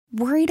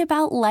Worried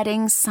about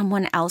letting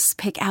someone else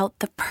pick out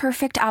the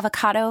perfect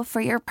avocado for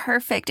your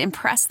perfect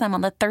impress them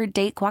on the third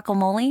date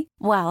guacamole?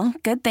 Well,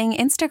 good thing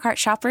Instacart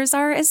shoppers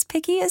are as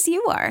picky as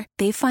you are.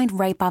 They find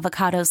ripe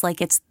avocados like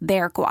it's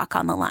their guac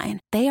on the line.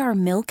 They are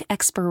milk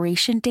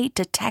expiration date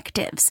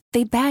detectives.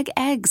 They bag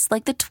eggs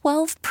like the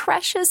 12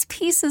 precious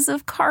pieces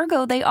of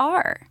cargo they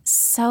are.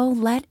 So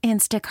let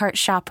Instacart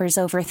shoppers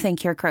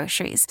overthink your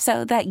groceries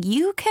so that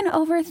you can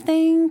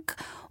overthink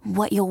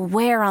what you'll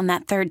wear on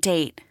that third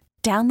date.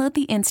 Download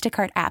the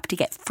Instacart app to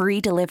get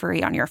free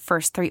delivery on your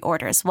first 3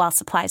 orders while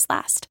supplies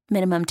last.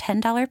 Minimum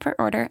 $10 per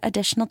order.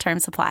 Additional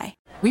terms apply.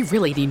 We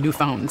really need new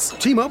phones.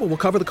 T-Mobile will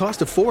cover the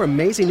cost of 4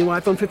 amazing new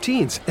iPhone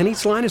 15s, and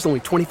each line is only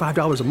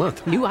 $25 a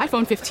month. New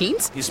iPhone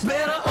 15s? It's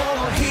better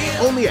over here.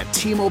 Only at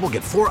T-Mobile,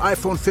 get 4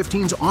 iPhone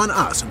 15s on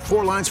us and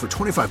 4 lines for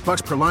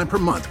 $25 per line per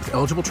month with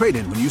eligible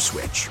trade-in when you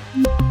switch.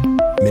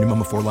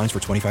 Minimum of 4 lines for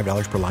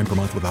 $25 per line per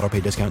month with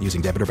autopay discount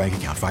using debit or bank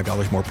account.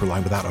 $5 more per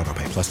line without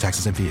autopay, plus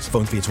taxes and fees.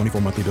 Phone fee at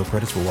 24 monthly bill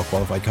credits for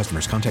well-qualified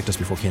customers. Contact us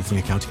before canceling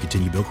account to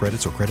continue bill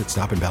credits or credit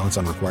stop and balance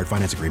on required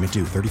finance agreement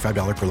due.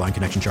 $35 per line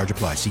connection charge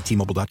applies. See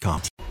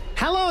T-Mobile.com.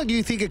 How long do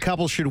you think a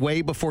couple should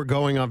wait before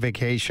going on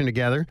vacation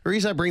together? The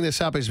reason I bring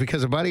this up is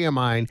because a buddy of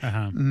mine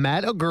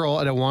met a girl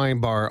at a wine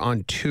bar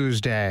on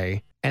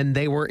Tuesday, and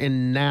they were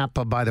in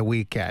Napa by the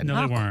weekend. No,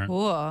 they weren't.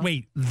 Cool.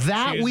 Wait.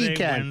 That Tuesday,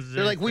 weekend. Wednesday,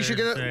 They're like, we should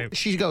go. Thursday.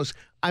 She goes,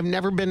 I've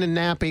never been to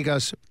Napa. He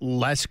goes,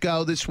 let's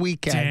go this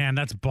weekend. Damn,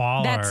 that's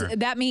baller.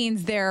 That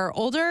means they're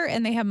older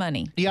and they have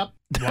money. Yep.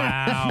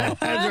 Wow.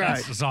 That's right.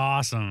 This is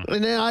awesome.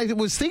 And then I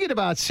was thinking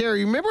about Sarah.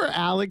 You remember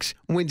Alex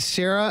when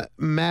Sarah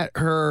met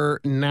her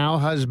now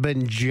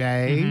husband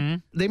Jay?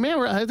 Mm-hmm. They met.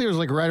 I think it was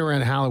like right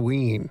around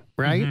Halloween,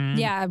 right? Mm-hmm.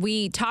 Yeah,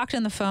 we talked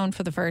on the phone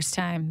for the first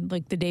time,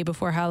 like the day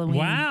before Halloween.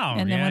 Wow.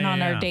 And then Yeah, went on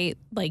yeah. our date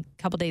like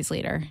a couple days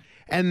later.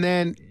 And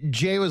then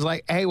Jay was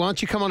like, "Hey, why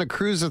don't you come on a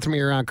cruise with me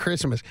around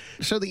Christmas?"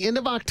 So the end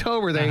of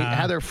October, they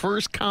had their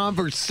first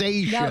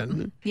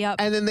conversation. Yep.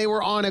 And then they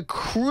were on a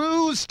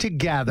cruise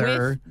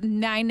together With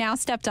 9 now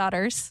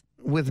stepdaughters.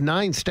 with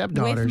 9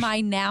 stepdaughters. With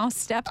my now Oh,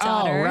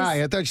 stepdaughters.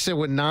 right. I thought you said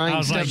with 9 I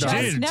was like,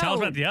 stepdaughters. dude, No. tell us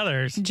about the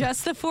others.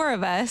 Just the 4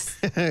 of us.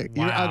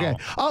 Wow. Okay.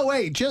 Oh,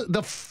 wait. Just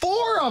the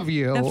 4 of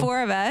you. The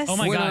 4 of us. Oh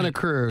my Went God. on a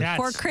cruise.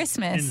 That's For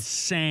Christmas.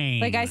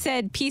 insane. Like I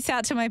said, peace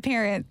out to my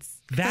parents.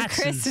 That's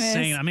for Christmas.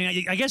 insane. I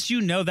mean, I guess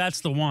you know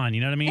that's the one. You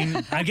know what I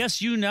mean? I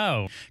guess you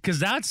know. Because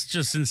that's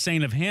just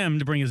insane of him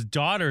to bring his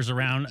daughters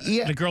around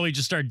Yeah. the girl he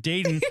just started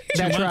dating 2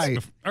 That's months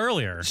right.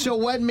 earlier. So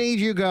what made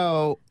you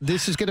go,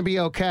 this is going to be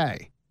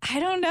okay? I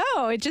don't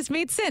know. It just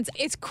made sense.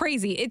 It's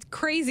crazy. It's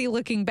crazy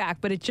looking back,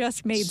 but it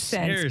just made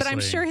sense. But I'm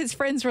Seriously. sure his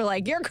friends were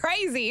like, "You're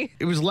crazy."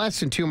 It was less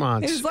than 2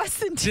 months. It was less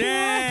than 2 months.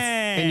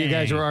 Dang. And you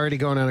guys were already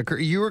going on a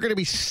cruise. You were going to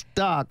be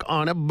stuck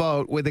on a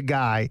boat with a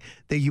guy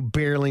that you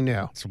barely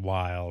knew. It's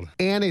wild.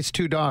 And his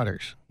 2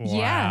 daughters. Wow.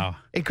 Yeah.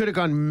 It could have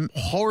gone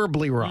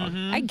horribly wrong.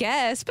 I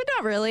guess, but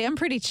not really. I'm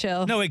pretty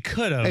chill. No, it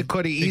could have. It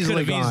could have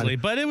easily gone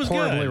but it was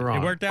horribly good. wrong.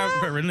 It worked out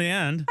in the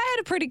end. I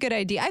had a pretty good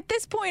idea. At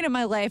this point in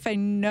my life, I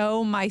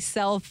know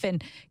myself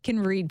and can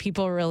read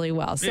people really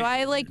well. So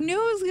I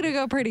knew it was going to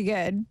go pretty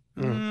good.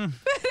 But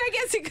I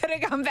guess it could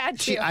have gone bad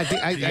too. See, I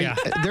think Yeah.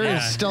 there is Yeah.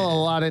 still a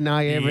lot of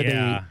naivety.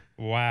 Yeah.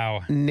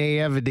 Wow.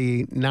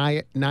 Naivety.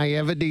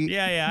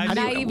 Yeah. How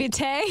do you-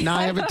 Naivete.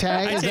 Naivete?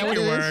 I Is take that what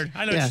your it is? word.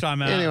 I know what you're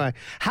talking about. Anyway,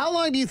 how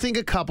long do you think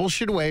a couple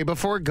should wait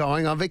before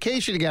going on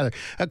vacation together?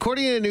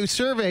 According to a new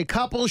survey,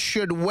 couples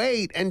should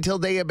wait until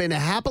they have been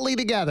happily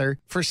together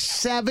for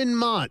 7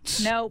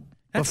 months. Nope.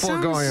 That Before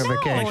sounds going on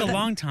vacation. like a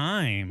long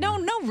time. No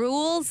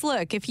rules.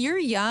 Look, if you're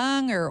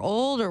young or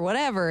old or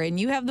whatever and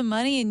you have the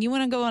money and you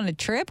want to go on a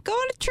trip, go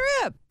on a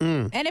trip.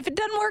 And if it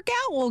doesn't work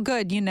out, well,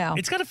 good,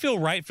 It's got to feel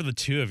right for the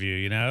two of you,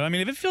 you know? I mean,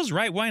 if it feels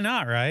right, why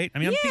not, right? I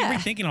mean, I'm Yeah.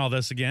 rethinking all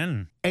this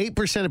again.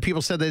 8% of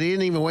people said they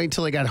didn't even wait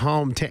until they got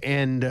home to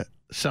end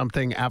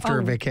something after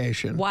a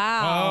vacation.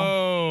 Wow.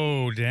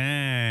 Oh,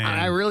 dang.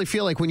 I really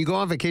feel like when you go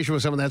on vacation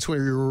with someone, that's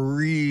where you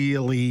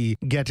really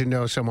get to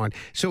know someone.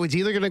 So it's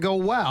either going to go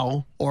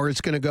well or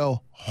it's going to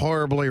go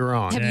horribly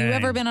wrong. Have you Dang.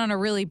 ever been on a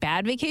really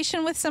bad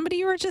vacation with somebody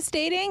you were just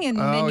dating and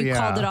then you yeah.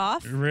 called it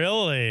off?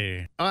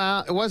 Really?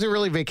 It wasn't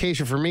really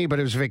vacation for me, but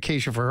it was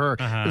vacation for her.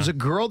 Uh-huh. It was a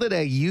girl that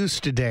I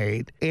used to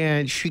date,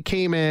 and she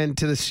came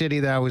into the city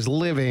that I was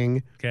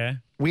living. Okay.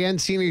 We hadn't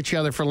seen each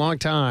other for a long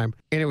time,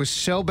 and it was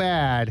so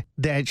bad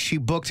that she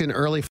booked an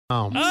early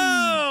home.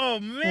 Oh,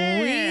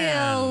 man.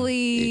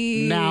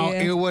 Really? Now,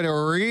 it would have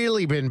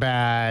really been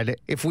bad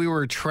if we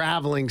were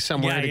traveling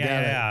somewhere Yeah,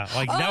 together. yeah.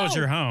 Like, that was Oh.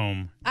 your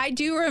home. I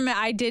do remember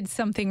I did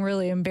something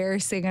really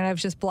embarrassing and I've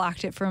just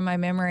blocked it from my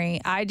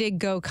memory. I did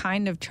go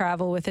kind of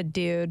travel with a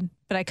dude,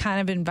 but I kind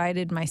of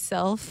invited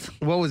myself.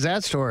 What was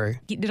that story?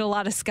 He did a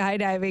lot of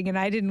skydiving and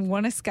I didn't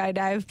want to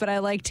skydive, but I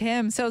liked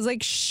him. So I was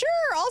like, sure,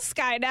 I'll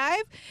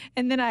skydive.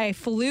 And then I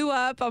flew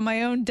up on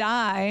my own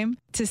dime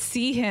to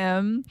see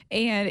him.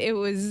 And it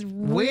was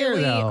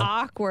really though?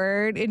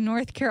 awkward in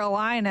North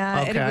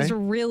Carolina. And it Okay. was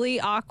really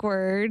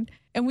awkward.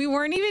 And we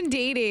weren't even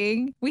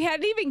dating. We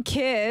hadn't even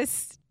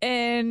kissed.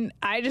 And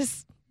I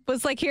just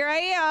was like, here I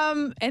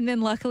am. And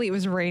then luckily it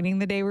was raining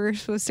the day we were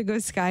supposed to go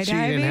skydiving. So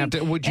you didn't have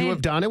to. Would you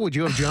have done it? Would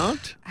you have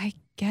jumped? I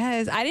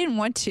guess. I didn't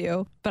want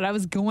to, but I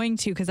was going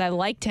to because I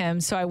liked him.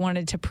 So I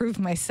wanted to prove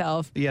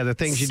myself. Yeah, the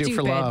things you do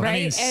for Stupid, love. right? I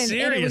mean, and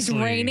it was seriously.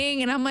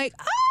 raining. And I'm like,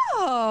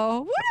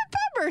 oh, what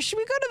a bummer. Should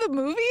we go to the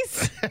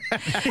movies?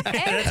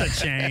 That's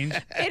a change.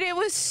 And it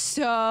was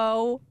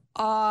so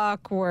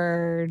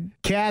awkward.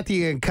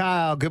 Kathy and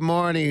Kyle, good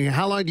morning.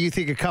 How long do you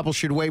think a couple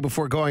should wait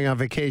before going on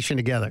vacation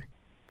together?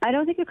 I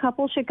don't think a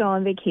couple should go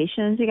on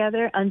vacation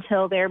together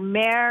until they're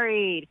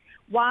married.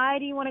 Why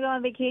do you want to go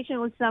on vacation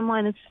with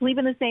someone and sleep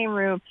in the same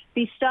room,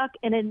 be stuck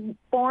in a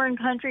foreign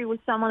country with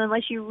someone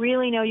unless you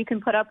really know you can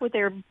put up with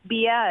their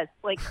BS?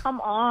 Like, come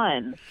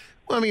on.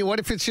 Well, I mean, what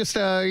if it's just,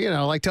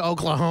 like to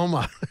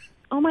Oklahoma?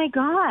 Oh, my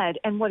God.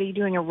 And what, are you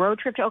doing a road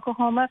trip to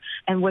Oklahoma?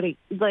 And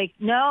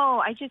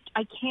no, I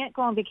can't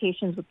go on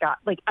vacations with God.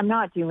 Like, I'm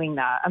not doing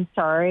that. I'm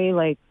sorry.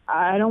 Like,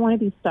 I don't want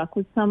to be stuck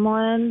with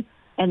someone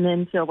and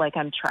then feel like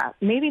I'm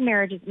trapped. Maybe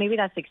maybe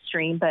that's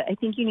extreme, but I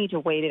think you need to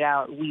wait it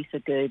out at least a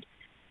good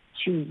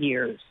 2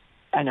 years.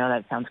 I know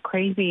that sounds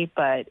crazy,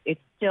 but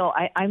it's still,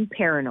 I'm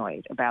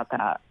paranoid about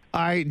that.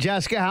 All right,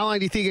 Jessica, how long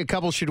do you think a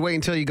couple should wait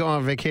until you go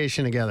on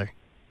vacation together?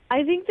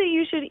 I think that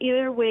you should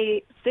either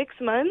wait 6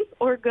 months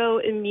or go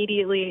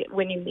immediately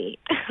when you meet.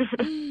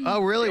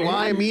 Oh, really?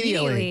 Why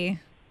immediately?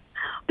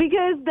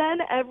 Because then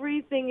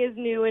everything is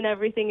new and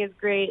everything is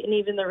great, and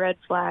even the red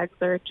flags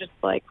are just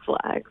like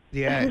flags.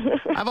 Yeah,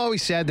 I've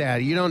always said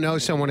that. You don't know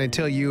someone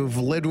until you've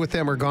lived with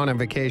them or gone on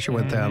vacation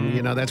with them.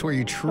 You know, that's where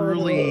you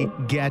truly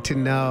get to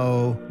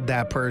know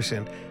that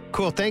person.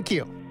 Cool, thank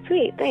you.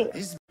 Sweet,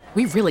 thanks.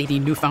 We really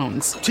need new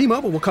phones.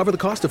 T-Mobile will cover the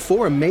cost of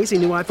 4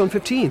 amazing new iPhone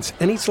 15s,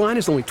 and each line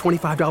is only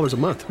 $25 a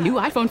month. New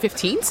iPhone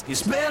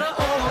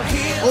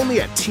 15s?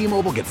 Only at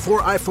T-Mobile, get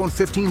 4 iPhone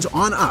 15s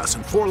on us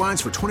and 4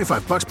 lines for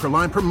 $25 per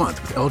line per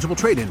month with eligible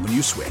trade-in when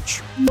you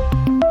switch.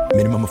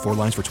 Minimum of 4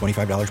 lines for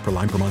 $25 per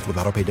line per month with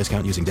autopay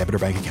discount using debit or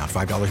bank account.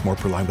 $5 more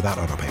per line without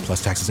autopay,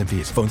 plus taxes and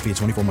fees. Phone fee at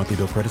 24 monthly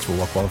bill credits for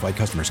well-qualified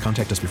customers.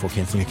 Contact us before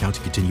canceling account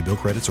to continue bill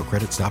credits or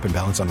credit stop and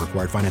balance on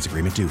required finance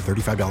agreement due.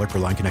 $35 per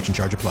line connection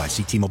charge applies.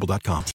 See T-Mobile.com.